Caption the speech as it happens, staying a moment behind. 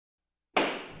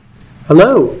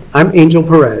Hello, I'm Angel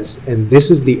Perez, and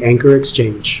this is the Anchor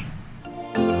Exchange.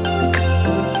 Get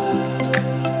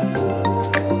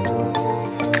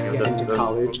into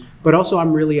college, but also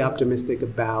I'm really optimistic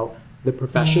about the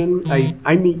profession.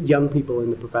 I meet young people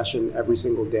in the profession every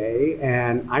single day,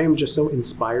 and I am just so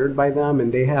inspired by them,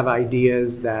 and they have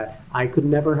ideas that I could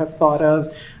never have thought of.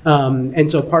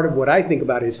 And so part of what I think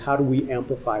about is how do we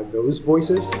amplify those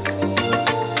voices?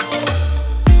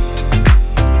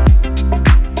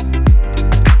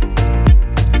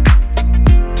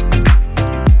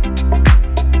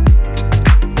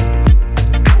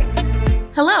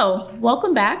 Hello,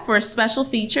 welcome back for a special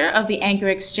feature of the Anchor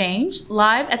Exchange,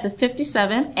 live at the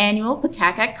 57th Annual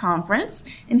PCACAC Conference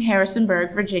in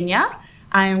Harrisonburg, Virginia.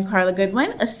 I am Carla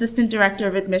Goodwin, Assistant Director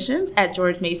of Admissions at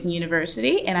George Mason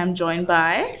University, and I'm joined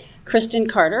by Kristen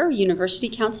Carter, University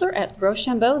Counselor at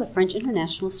Rochambeau, the French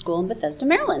International School in Bethesda,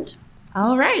 Maryland.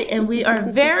 All right, and we are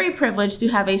very privileged to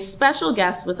have a special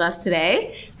guest with us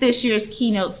today, this year's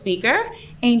keynote speaker,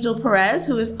 Angel Perez,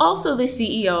 who is also the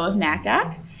CEO of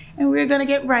NACAC. And we're going to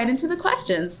get right into the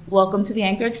questions. Welcome to the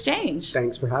Anchor Exchange.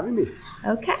 Thanks for having me.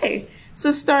 Okay,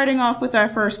 so starting off with our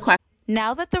first question.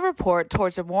 Now that the report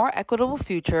towards a more equitable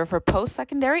future for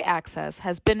post-secondary access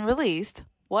has been released,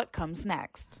 what comes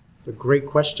next? It's a great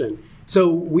question. So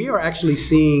we are actually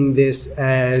seeing this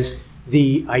as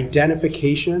the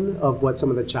identification of what some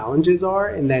of the challenges are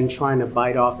and then trying to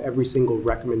bite off every single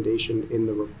recommendation in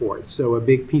the report. So a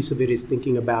big piece of it is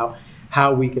thinking about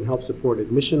how we can help support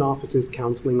admission offices,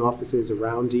 counseling offices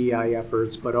around DEI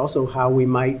efforts, but also how we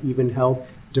might even help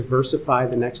diversify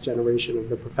the next generation of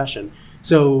the profession.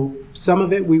 So some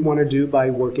of it we want to do by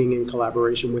working in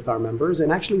collaboration with our members,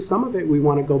 and actually some of it we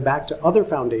want to go back to other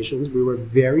foundations. We were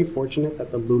very fortunate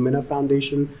that the Lumina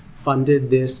Foundation funded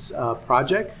this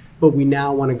project, but we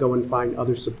now want to go and find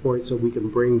other support so we can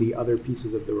bring the other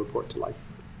pieces of the report to life.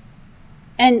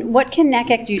 And what can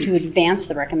NACAC do to advance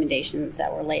the recommendations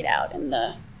that were laid out in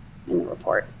the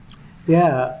report?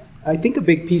 Yeah, I think a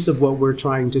big piece of what we're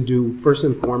trying to do first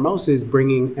and foremost is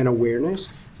bringing an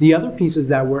awareness. The other piece is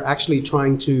that we're actually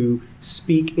trying to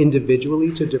speak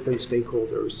individually to different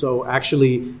stakeholders. So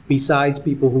actually, besides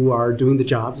people who are doing the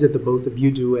jobs that the both of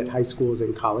you do at high schools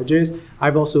and colleges,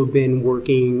 I've also been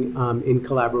working in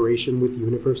collaboration with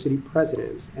university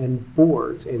presidents and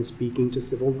boards and speaking to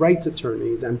civil rights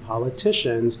attorneys and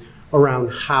politicians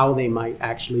around how they might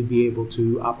actually be able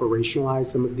to operationalize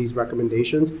some of these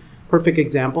recommendations. Perfect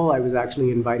example, I was actually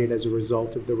invited as a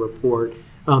result of the report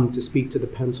to speak to the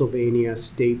Pennsylvania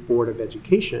State Board of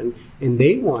Education, and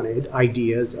they wanted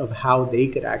ideas of how they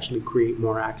could actually create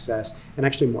more access and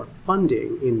actually more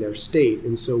funding in their state.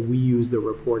 And so we use the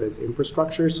report as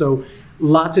infrastructure. So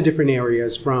lots of different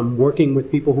areas, from working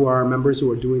with people who are our members who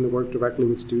are doing the work directly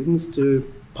with students to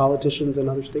politicians and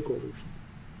other stakeholders.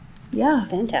 Yeah.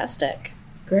 Fantastic.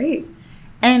 Great.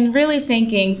 And really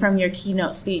thinking from your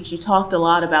keynote speech, you talked a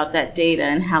lot about that data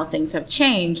and how things have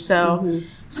changed. So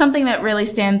something that really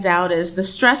stands out is the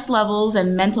stress levels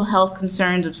and mental health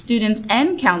concerns of students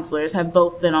and counselors have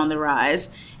both been on the rise.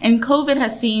 And COVID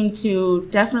has seemed to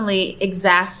definitely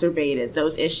exacerbated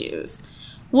those issues.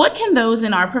 What can those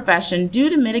in our profession do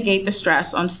to mitigate the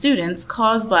stress on students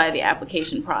caused by the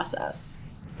application process?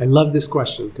 I love this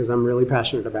question because I'm really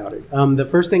passionate about it. The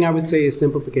first thing I would say is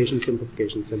simplification,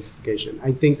 simplification, simplification.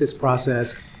 I think this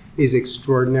process is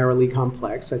extraordinarily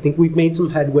complex. I think we've made some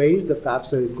headways. The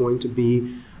FAFSA is going to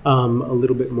be a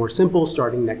little bit more simple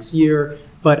starting next year.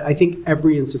 But I think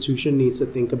every institution needs to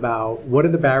think about what are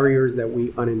the barriers that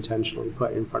we unintentionally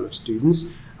put in front of students.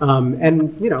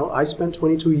 And, you know, I spent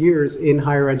 22 years in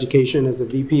higher education as a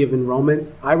VP of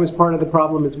enrollment. I was part of the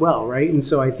problem as well, right? And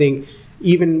so I think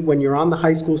even when you're on the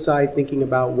high school side, thinking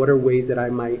about what are ways that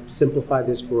I might simplify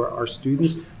this for our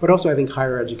students, but also I think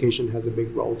higher education has a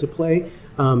big role to play.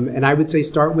 And I would say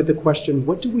start with the question,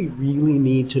 what do we really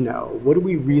need to know? What do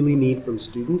we really need from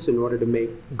students in order to make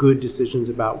good decisions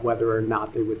about whether or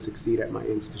not they would succeed at my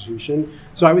institution?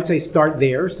 So I would say start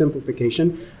there,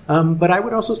 simplification. But I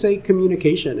would also say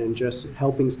communication and just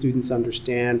helping students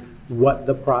understand what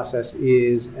the process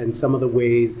is and some of the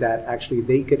ways that actually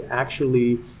they could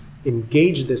actually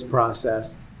engage this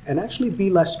process and actually be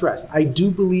less stressed. I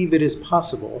do believe it is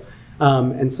possible.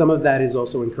 And some of that is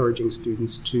also encouraging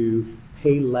students to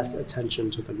pay less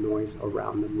attention to the noise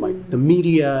around them, like the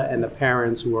media and the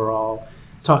parents who are all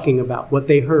talking about what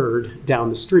they heard down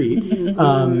the street.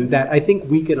 That I think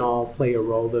we can all play a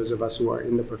role, those of us who are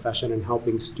in the profession, in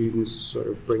helping students sort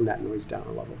of bring that noise down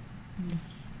a level.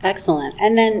 Excellent.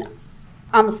 And then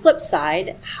on the flip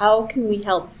side, how can we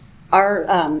help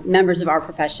our members of our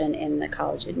profession in the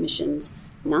college admissions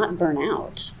not burn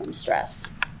out from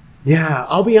stress? Yeah,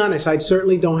 I'll be honest. I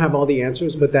certainly don't have all the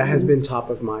answers, but that has been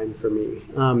top of mind for me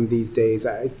these days.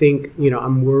 I think,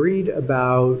 I'm worried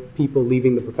about people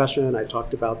leaving the profession. I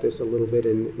talked about this a little bit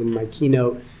in my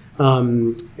keynote.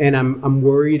 And I'm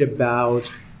worried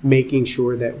about making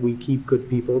sure that we keep good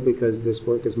people because this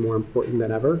work is more important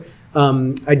than ever.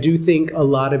 I do think a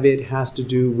lot of it has to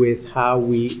do with how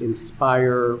we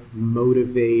inspire,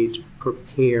 motivate,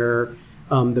 prepare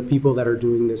the people that are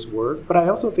doing this work. But I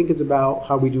also think it's about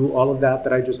how we do all of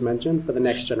that I just mentioned for the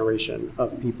next generation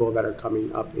of people that are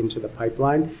coming up into the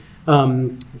pipeline.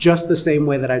 Just the same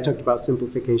way that I talked about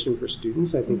simplification for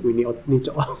students, I think we need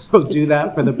to also do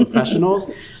that for the professionals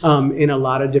in a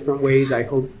lot of different ways. I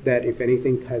hope that if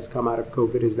anything has come out of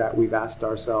COVID is that we've asked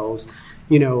ourselves,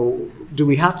 do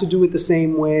we have to do it the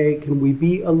same way? Can we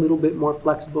be a little bit more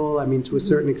flexible? I mean, to a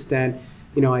certain extent,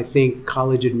 I think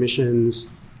college admissions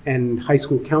and high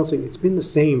school counseling, it's been the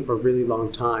same for a really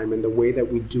long time. And the way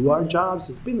that we do our jobs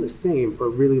has been the same for a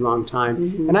really long time.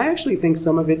 Mm-hmm. And I actually think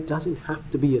some of it doesn't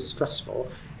have to be as stressful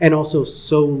and also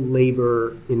so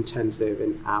labor intensive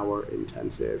and hour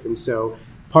intensive. And so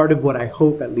part of what I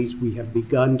hope at least we have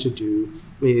begun to do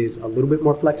is a little bit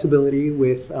more flexibility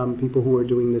with people who are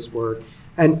doing this work,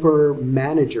 and for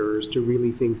managers to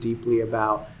really think deeply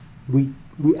about we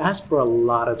ask for a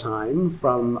lot of time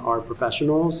from our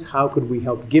professionals. How could we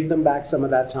help give them back some of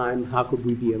that time? How could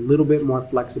we be a little bit more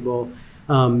flexible?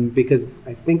 Because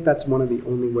I think that's one of the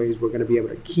only ways we're going to be able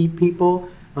to keep people,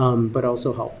 but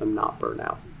also help them not burn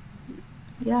out.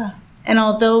 Yeah. And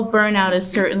although burnout is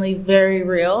certainly very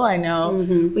real, I know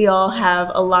we all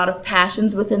have a lot of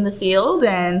passions within the field.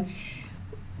 And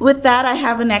with that, I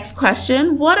have a next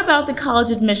question. What about the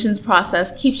college admissions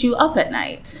process keeps you up at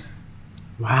night?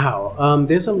 Wow.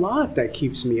 There's a lot that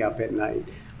keeps me up at night.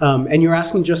 And you're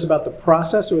asking just about the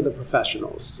process or the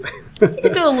professionals? You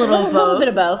can do a little bit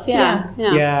of both, yeah.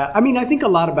 Yeah. I mean, I think a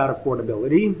lot about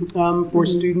affordability for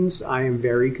students. I am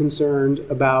very concerned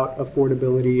about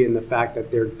affordability and the fact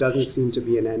that there doesn't seem to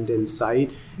be an end in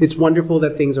sight. It's wonderful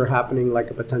that things are happening,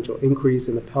 like a potential increase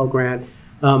in the Pell Grant.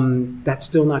 That's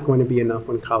still not going to be enough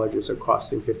when colleges are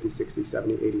costing $50,000,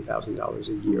 $60,000, $70,000, $80,000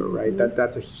 a year, right?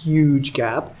 That's a huge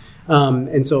gap.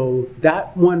 And so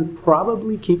that one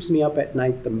probably keeps me up at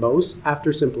night the most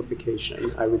after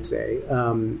simplification, I would say,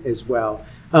 as well.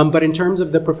 But in terms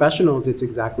of the professionals, it's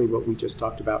exactly what we just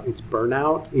talked about. It's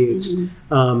burnout. It's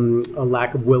a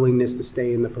lack of willingness to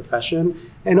stay in the profession.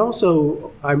 And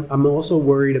also, I'm also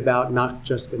worried about not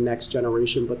just the next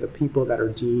generation, but the people that are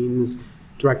deans,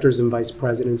 directors and vice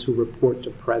presidents who report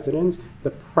to presidents. The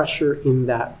pressure in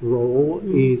that role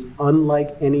is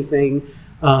unlike anything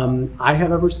I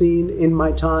have ever seen in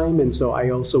my time. And so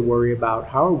I also worry about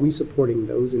how are we supporting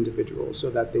those individuals so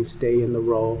that they stay in the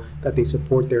role, that they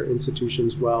support their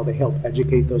institutions well, they help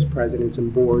educate those presidents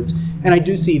and boards. And I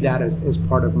do see that as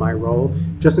part of my role.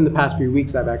 Just in the past few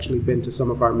weeks, I've actually been to some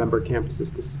of our member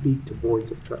campuses to speak to boards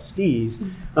of trustees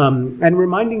and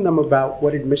reminding them about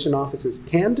what admission offices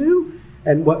can do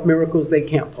and what miracles they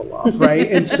can't pull off, right?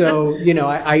 And so,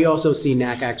 I also see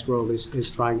NACAC's role is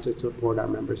trying to support our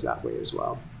members that way as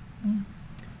well.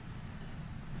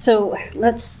 So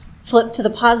let's flip to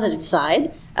the positive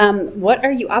side. What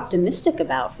are you optimistic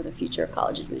about for the future of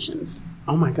college admissions?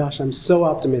 Oh my gosh, I'm so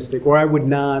optimistic, or I would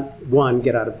not, one,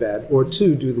 get out of bed, or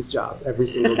two, do this job every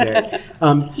single day.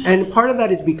 And part of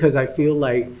that is because I feel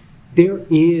like there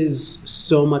is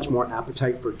so much more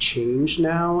appetite for change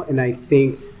now, and I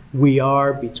think we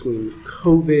are, between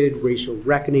COVID, racial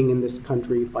reckoning in this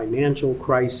country, financial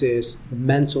crisis,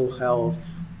 mental health,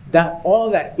 that all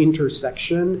that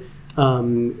intersection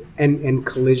and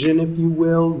collision, if you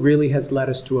will, really has led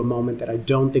us to a moment that I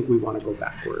don't think we want to go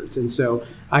backwards. And so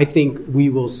I think we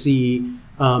will see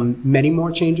many more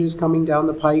changes coming down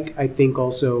the pike. I think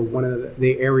also one of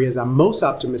the areas I'm most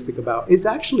optimistic about is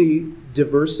actually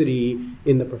diversity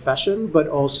in the profession, but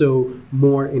also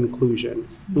more inclusion.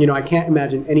 I can't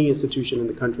imagine any institution in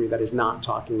the country that is not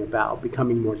talking about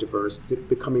becoming more diverse,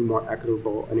 becoming more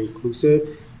equitable and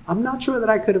inclusive. I'm not sure that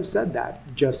I could have said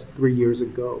that just 3 years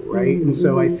ago, right? And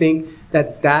so I think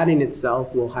that in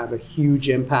itself will have a huge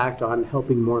impact on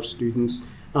helping more students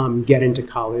get into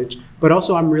college. But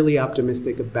also I'm really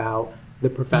optimistic about the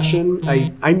profession.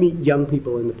 I meet young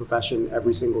people in the profession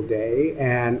every single day,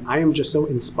 and I am just so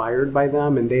inspired by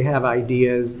them, and they have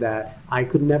ideas that I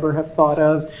could never have thought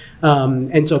of.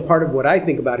 And so part of what I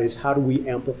think about is how do we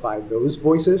amplify those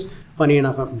voices? Funny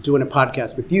enough, I'm doing a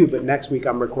podcast with you, but next week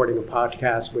I'm recording a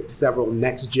podcast with several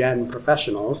next-gen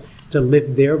professionals to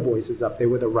lift their voices up. They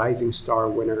were the Rising Star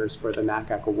winners for the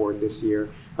NACAC Award this year.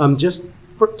 just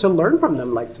to learn from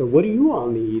them. Like, so what do you all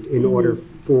need in order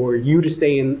for you to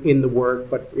stay in the work,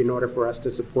 but in order for us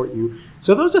to support you?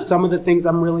 So those are some of the things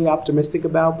I'm really optimistic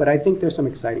about, but I think there's some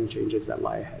exciting changes that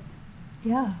lie ahead.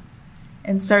 Yeah.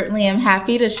 And certainly I'm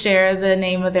happy to share the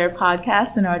name of their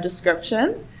podcast in our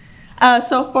description.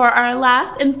 So for our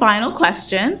last and final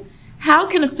question, how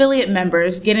can affiliate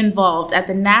members get involved at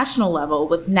the national level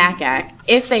with NACAC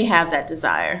if they have that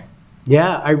desire?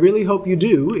 Yeah, I really hope you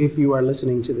do if you are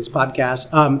listening to this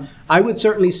podcast. I would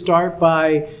certainly start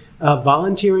by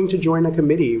volunteering to join a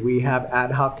committee. We have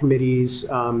ad hoc committees,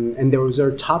 and those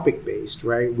are topic-based,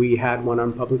 right? We had one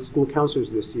on public school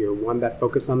counselors this year, one that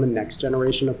focused on the next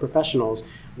generation of professionals,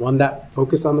 one that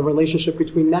focused on the relationship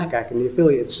between NACAC and the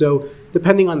affiliates. So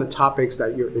depending on the topics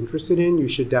that you're interested in, you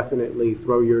should definitely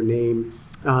throw your name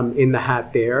in the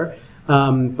hat there.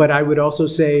 But I would also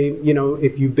say,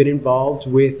 if you've been involved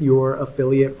with your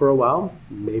affiliate for a while,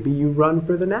 maybe you run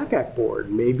for the NACAC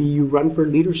board, maybe you run for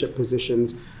leadership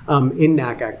positions in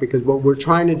NACAC, because what we're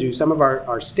trying to do, some of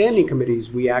our standing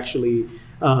committees, we actually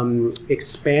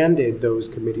expanded those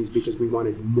committees because we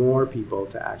wanted more people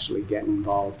to actually get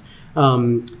involved.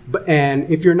 And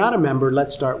if you're not a member,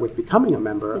 let's start with becoming a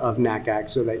member of NACAC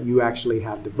so that you actually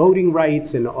have the voting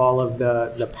rights and all of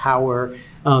the power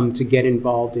to get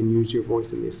involved and use your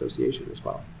voice in the association as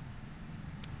well.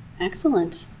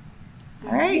 Excellent.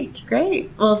 All right,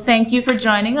 great. Well, thank you for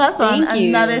joining us on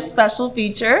another special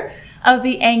feature of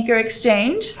the Anchor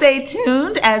Exchange. Stay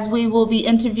tuned as we will be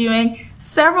interviewing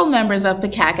several members of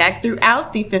PCACAC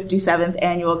throughout the 57th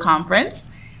Annual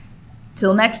Conference.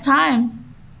 Till next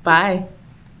time, bye.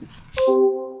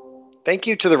 Thank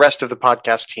you to the rest of the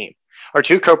podcast team. Our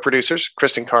two co-producers,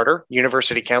 Kristen Carter,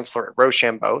 University Counselor at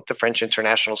Rochambeau, the French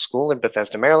International School in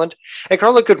Bethesda, Maryland, and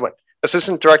Carla Goodwin,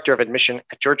 Assistant Director of Admission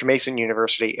at George Mason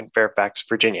University in Fairfax,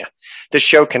 Virginia. This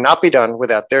show cannot be done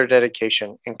without their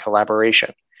dedication and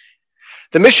collaboration.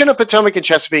 The mission of Potomac and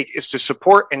Chesapeake is to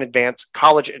support and advance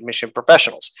college admission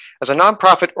professionals. As a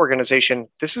nonprofit organization,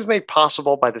 this is made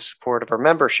possible by the support of our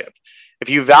membership. If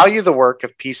you value the work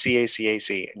of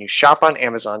PCACAC and you shop on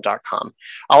Amazon.com,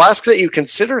 I'll ask that you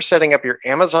consider setting up your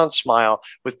Amazon Smile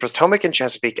with Potomac and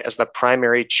Chesapeake as the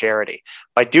primary charity.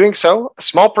 By doing so, a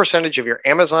small percentage of your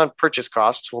Amazon purchase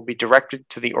costs will be directed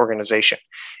to the organization.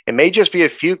 It may just be a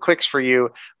few clicks for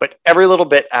you, but every little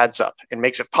bit adds up and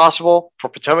makes it possible for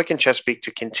Potomac and Chesapeake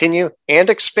to continue and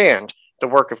expand the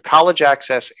work of college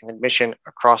access and admission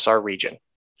across our region.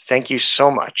 Thank you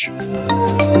so much.